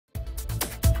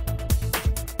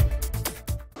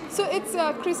So it's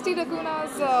Christy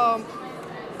Daguna's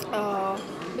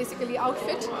basically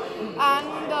outfit,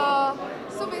 and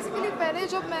so basically पहले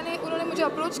जब उन्होंने मुझे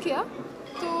अप्रोच किया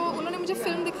तो उन्होंने मुझे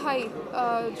फिल्म दिखाई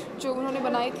जो उन्होंने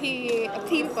बनाई थी ये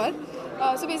थीम पर.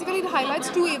 So basically it highlights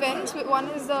two events. One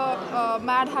is the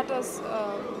Mad Hatter's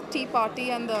tea party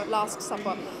and the Last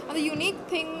Supper. And the unique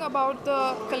thing about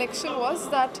the collection was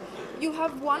that you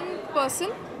have one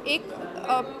person,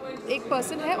 एक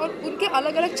person है और उनके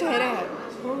अलग अलग चेहरे हैं.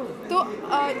 तो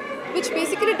which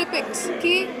basically depicts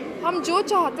कि हम जो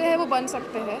चाहते हैं वो बन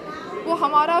सकते हैं. वो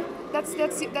हमारा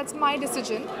that's my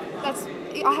decision.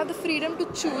 I have the freedom to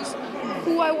choose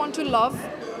who I want to love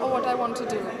or what I want to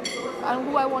do and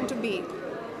who I want to be.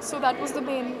 So that was the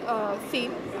main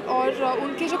theme. और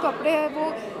उनके जो कपड़े हैं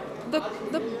वो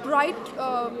the bright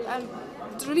and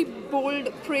really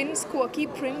bold prints, quirky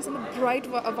prints, and the bright,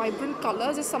 vibrant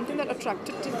colors is something that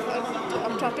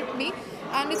attracted me.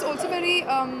 And it's also very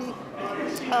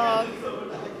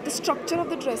the structure of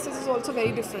the dresses is also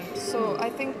very different. So I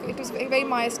think it was very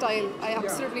my style. I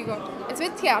absolutely got. It's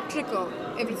very theatrical.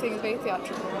 Everything is very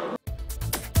theatrical.